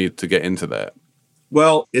hard for me to get into that?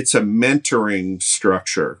 Well, it's a mentoring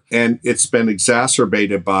structure, and it's been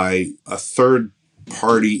exacerbated by a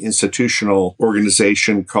third-party institutional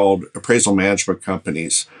organization called Appraisal Management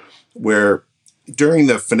Companies, where during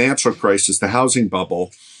the financial crisis, the housing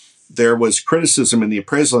bubble, there was criticism in the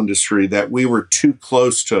appraisal industry that we were too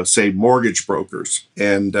close to, say, mortgage brokers.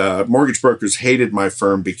 And mortgage brokers hated my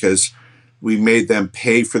firm because we made them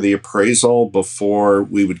pay for the appraisal before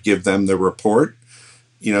we would give them the report.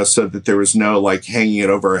 so that there was no like hanging it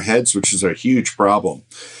over our heads, which is a huge problem.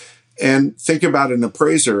 And think about an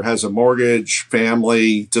appraiser has a mortgage,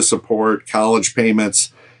 family to support, college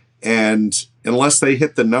payments, and unless they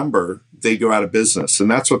hit the number, they go out of business. And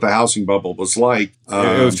that's what the housing bubble was like.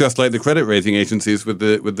 It was just like the credit rating agencies with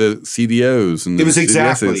the CDOs. And it was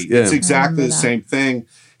exactly, CDSs. it's exactly the same thing.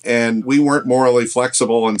 And we weren't morally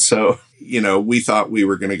flexible. And so, we thought we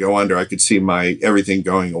were going to go under. I could see everything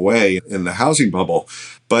going away in the housing bubble.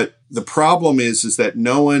 But the problem is that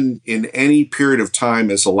no one in any period of time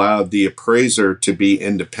has allowed the appraiser to be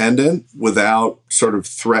independent without sort of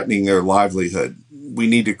threatening their livelihood. We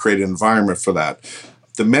need to create an environment for that.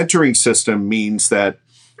 The mentoring system means that,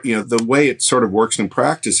 the way it sort of works in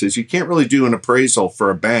practice is you can't really do an appraisal for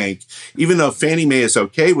a bank, even though Fannie Mae is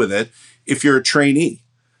okay with it, if you're a trainee.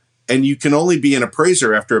 And you can only be an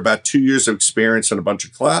appraiser after about 2 years of experience and a bunch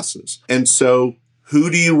of classes. And so who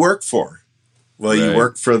do you work for? Well, You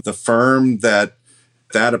work for the firm that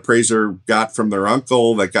appraiser got from their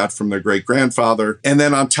uncle, that got from their great-grandfather. And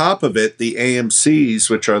then on top of it, the AMCs,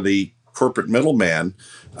 which are the corporate middleman,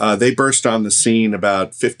 they burst on the scene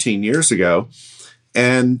about 15 years ago,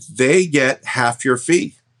 and they get half your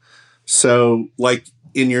fee. So like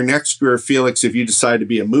in your next career, Felix, if you decide to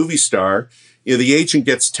be a movie star, the agent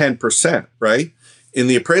gets 10%, right? In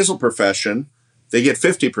the appraisal profession, they get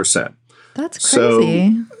 50%. That's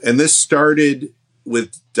crazy. And this started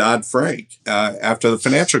with Dodd-Frank after the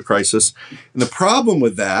financial crisis. And the problem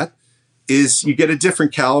with that is you get a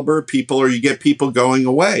different caliber of people, or you get people going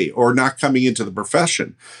away or not coming into the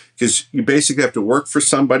profession, because you basically have to work for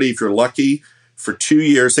somebody, if you're lucky, for 2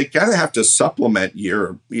 years. They kind of have to supplement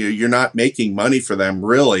you're not making money for them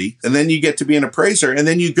really. And then you get to be an appraiser, and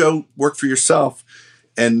then you go work for yourself.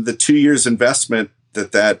 And the 2 years investment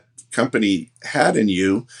that company had in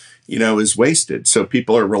you, is wasted. So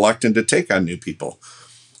people are reluctant to take on new people.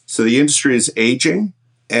 So the industry is aging,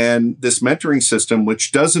 and this mentoring system,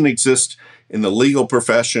 which doesn't exist in the legal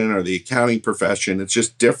profession or the accounting profession, it's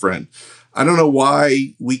just different. I don't know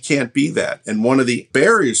why we can't be that. And one of the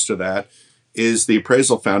barriers to that is the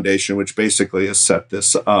Appraisal Foundation, which basically has set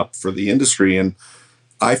this up for the industry. And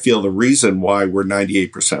I feel the reason why we're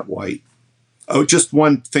 98% white. Oh, just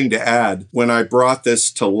one thing to add. When I brought this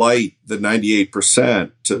to light, the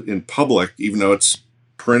 98% in public, even though it's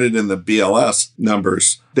printed in the BLS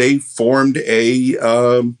numbers, they formed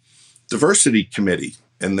a diversity committee.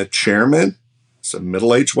 And the chairman is a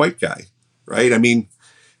middle-aged white guy, right? I mean,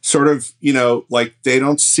 sort of, like they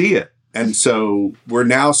don't see it. And so we're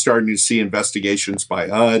now starting to see investigations by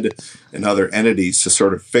HUD and other entities to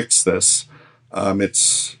sort of fix this.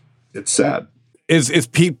 It's sad. Is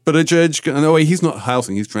Pete Buttigieg? No, wait, he's not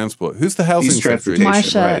housing. He's transport. Who's the housing secretary?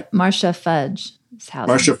 Marcia Fudge is housing.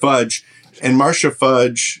 Marcia Fudge. And Marcia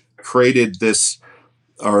Fudge created this,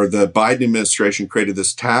 or the Biden administration created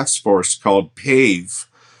this task force called PAVE.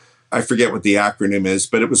 I forget what the acronym is,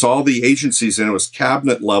 but it was all the agencies, and it was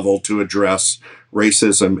cabinet level to address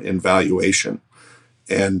racism and valuation.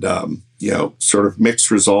 And, sort of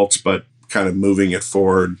mixed results, but kind of moving it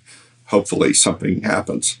forward. Hopefully something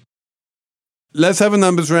happens. Let's have a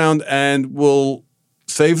numbers round, and we'll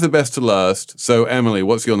save the best to last. So, Emily,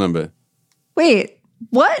 what's your number? Wait,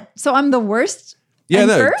 what? So I'm the worst? Yeah,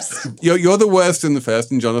 no. First? You're the worst in the first,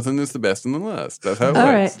 and Jonathan is the best in the last. That's how it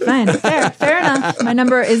works. All right, fine. Fair enough. My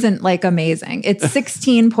number isn't like amazing. It's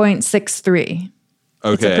 16.63.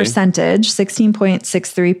 Okay. It's a percentage,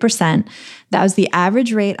 16.63%. That was the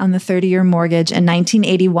average rate on the 30-year mortgage in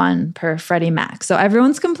 1981 per Freddie Mac. So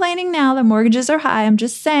everyone's complaining now that mortgages are high. I'm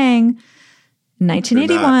just saying, in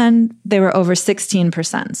 1981, they were over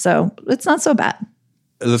 16%. So it's not so bad.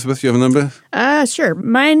 Elizabeth, you have a number? Sure.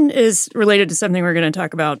 Mine is related to something we're going to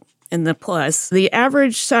talk about in the plus. The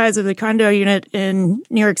average size of the condo unit in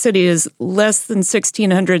New York City is less than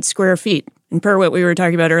 1,600 square feet. And per what we were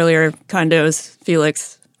talking about earlier, condos,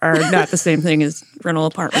 Felix, are not the same thing as rental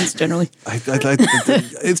apartments generally.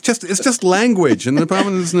 It's just language. An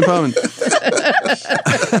apartment is an apartment.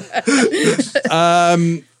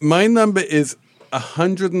 My number is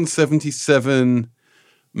 $177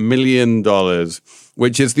 million,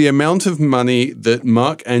 which is the amount of money that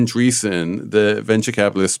Mark Andreessen, the venture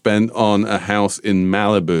capitalist, spent on a house in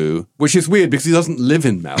Malibu, which is weird because he doesn't live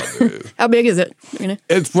in Malibu. How big is it?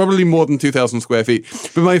 It's probably more than 2,000 square feet.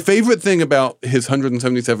 But my favorite thing about his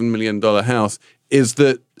 $177 million house is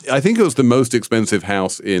that I think it was the most expensive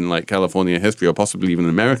house in like California history, or possibly even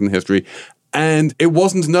American history. And it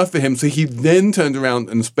wasn't enough for him, so he then turned around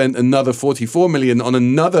and spent another $44 million on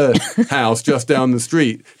another house just down the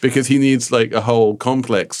street because he needs like a whole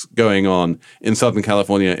complex going on in Southern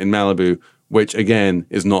California in Malibu, which again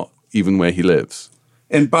is not even where he lives.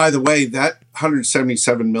 And by the way, that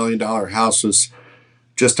 $177 million house was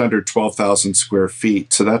just under 12,000 square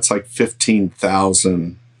feet. So that's like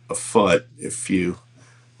 15,000 a foot if you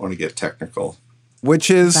want to get technical.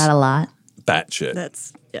 Which is that a lot? Batshit.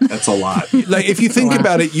 That's a lot. Like, if you think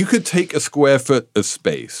about it, you could take a square foot of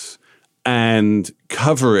space and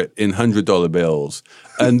cover it in $100 bills,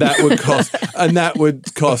 and that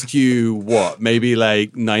would cost you what? Maybe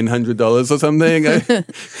like $900 or something.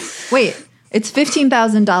 Wait, it's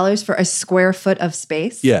 $15,000 for a square foot of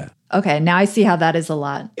space? Yeah. Okay, now I see how that is a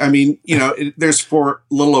lot. I mean, there's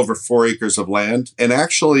little over 4 acres of land, and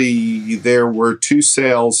actually there were 2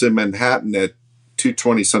 sales in Manhattan at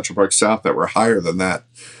 220 Central Park South that were higher than that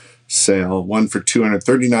sale. One for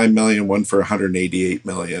 $239 million, one for $188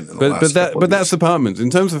 million. But that's apartments.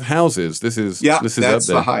 In terms of houses, this is that's up there.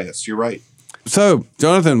 the highest. You're right. So,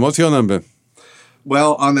 Jonathan, what's your number?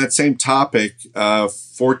 Well, on that same topic,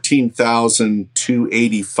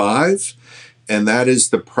 14,285, and that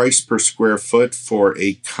is the price per square foot for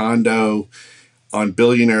a condo on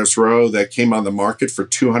Billionaires Row that came on the market for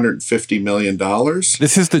 $250 million.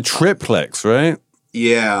 This is the triplex, right?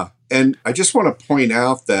 Yeah. And I just want to point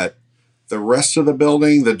out that the rest of the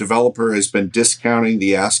building, the developer has been discounting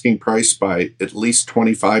the asking price by at least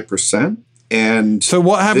 25%. And so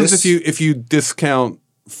what happens if you discount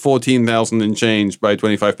 14,000 and change by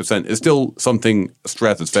 25%? It's still something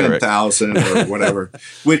stratospheric. 10,000 or whatever,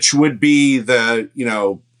 which would be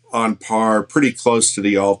on par, pretty close to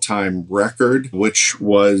the all-time record, which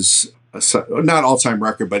was not all-time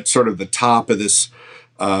record, but sort of the top of this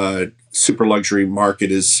super luxury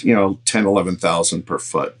market is, 10, 11,000 per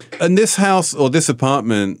foot. And this house or this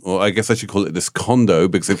apartment, or I guess I should call it this condo,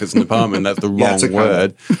 because if it's an apartment, that's the wrong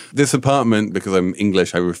word. This apartment, because I'm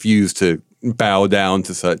English, I refuse to bow down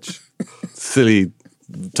to such silly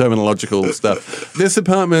terminological stuff. This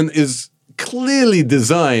apartment is clearly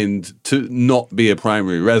designed to not be a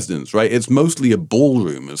primary residence, right? It's mostly a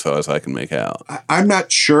ballroom as far as I can make out. I'm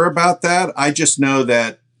not sure about that. I just know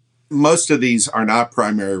that most of these are not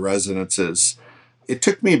primary residences. It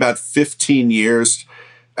took me about 15 years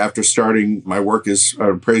after starting my work as an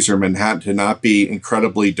appraiser in Manhattan to not be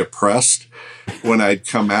incredibly depressed when I'd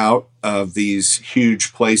come out of these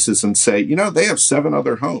huge places and say, they have 7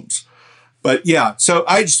 other homes. But yeah, so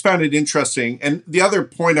I just found it interesting. And the other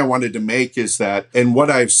point I wanted to make is that, and what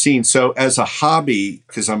I've seen, so as a hobby,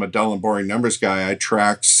 because I'm a dull and boring numbers guy, I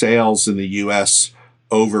track sales in the U.S.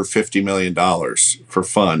 over $50 million for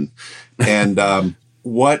fun. And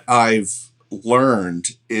what I've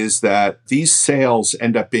learned is that these sales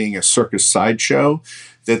end up being a circus sideshow,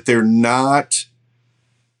 that they're not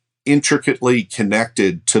intricately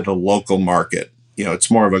connected to the local market.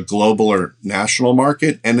 It's more of a global or national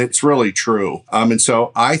market, and it's really true. And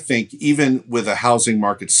so I think even with a housing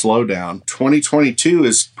market slowdown, 2022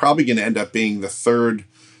 is probably going to end up being the 3rd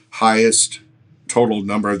highest total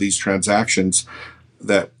number of these transactions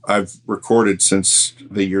that I've recorded since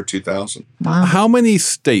the year 2000. Wow. How many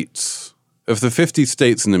states, of the 50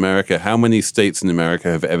 states in America, how many states in America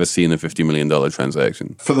have ever seen a $50 million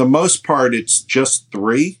transaction? For the most part, it's just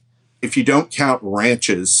 3. If you don't count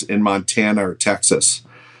ranches in Montana or Texas.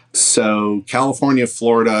 So California,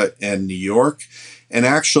 Florida, and New York. And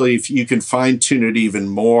actually, if you can fine tune it even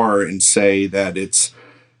more and say that it's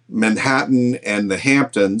Manhattan and the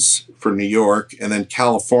Hamptons for New York, and then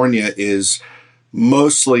California is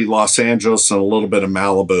mostly Los Angeles and a little bit of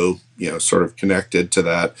Malibu, sort of connected to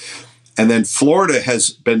that. And then Florida has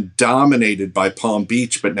been dominated by Palm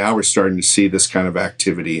Beach, but now we're starting to see this kind of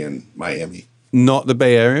activity in Miami. Not the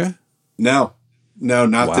Bay Area? No,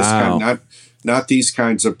 not this kind. Not these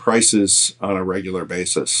kinds of prices on a regular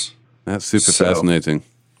basis. That's super fascinating.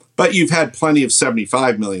 But you've had plenty of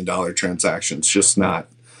 $75 million transactions, just not,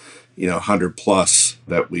 100 plus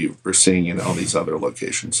that we were seeing in all these other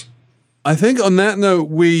locations. I think on that note,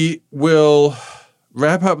 we will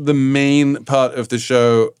wrap up the main part of the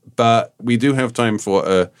show, but we do have time for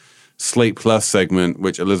a Slate Plus segment,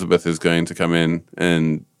 which Elizabeth is going to come in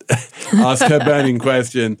and ask her burning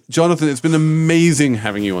question. Jonathan, it's been amazing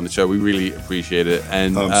having you on the show. We really appreciate it.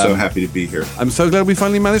 And I'm so happy to be here. I'm so glad we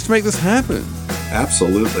finally managed to make this happen.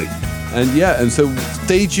 Absolutely. And so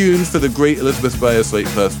stay tuned for the great Elizabeth Spire Slate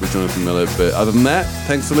Plus with Jonathan Miller. But other than that,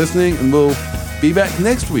 thanks for listening, and we'll be back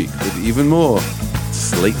next week with even more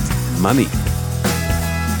Slate Money.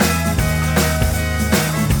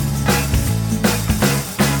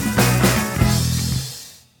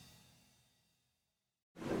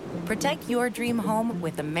 Protect your dream home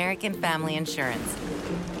with American Family Insurance.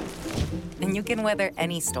 And you can weather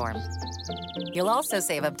any storm. You'll also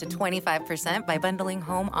save up to 25% by bundling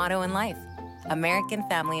home, auto, and life. American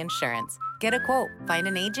Family Insurance. Get a quote. Find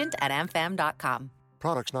an agent at amfam.com.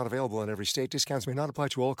 Products not available in every state. Discounts may not apply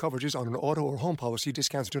to all coverages on an auto or home policy.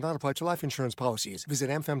 Discounts do not apply to life insurance policies. Visit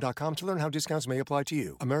amfam.com to learn how discounts may apply to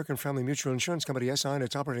you. American Family Mutual Insurance Company, SI, and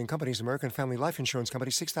its operating companies, American Family Life Insurance Company,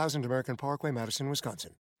 6000 American Parkway, Madison,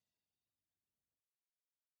 Wisconsin.